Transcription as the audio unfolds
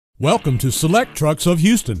Welcome to Select Trucks of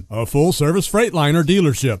Houston, a full-service Freightliner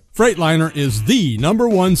dealership. Freightliner is the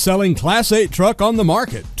 #1 selling Class 8 truck on the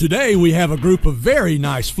market. Today we have a group of very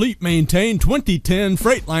nice fleet-maintained 2010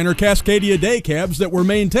 Freightliner Cascadia day cabs that were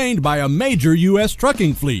maintained by a major U.S.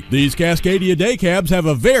 trucking fleet. These Cascadia day cabs have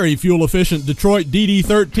a very fuel-efficient Detroit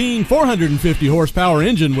DD13 450 horsepower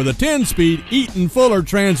engine with a 10-speed Eaton Fuller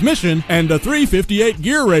transmission and a 358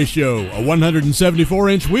 gear ratio, a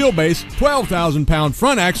 174-inch wheelbase, 12,000-pound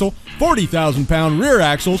front axle, 40,000-pound rear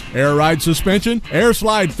axles, air ride suspension, air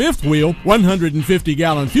slide fifth wheel,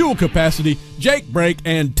 150-gallon fuel capacity, jake brake,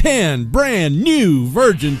 and 10 brand new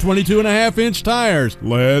Virgin 22.5-inch tires.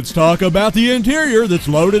 Let's talk about the interior that's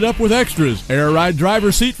loaded up with extras. Air ride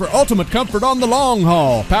driver's seat for ultimate comfort on the long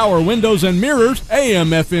haul, power windows and mirrors,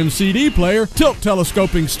 AM/FM CD player, tilt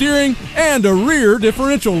telescoping steering, and a rear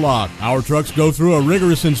differential lock. Our trucks go through a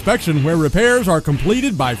rigorous inspection where repairs are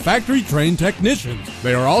completed by factory-trained technicians.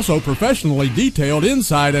 They are also professionally detailed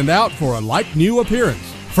inside and out for a like-new appearance.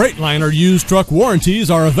 Freightliner used truck warranties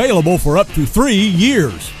are available for up to 3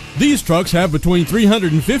 years. These trucks have between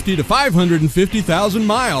 350 to 550,000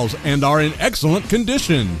 miles and are in excellent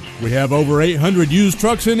condition. We have over 800 used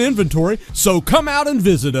trucks in inventory, so come out and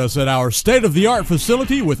visit us at our state-of-the-art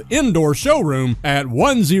facility with indoor showroom at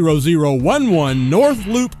 10011 North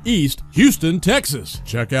Loop East, Houston, Texas.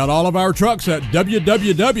 Check out all of our trucks at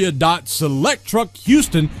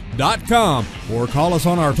www.selecttruckhouston.com or call us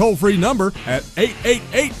on our toll-free number at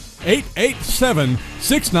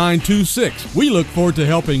 888-887-6926. We look forward to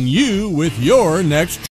helping you with your next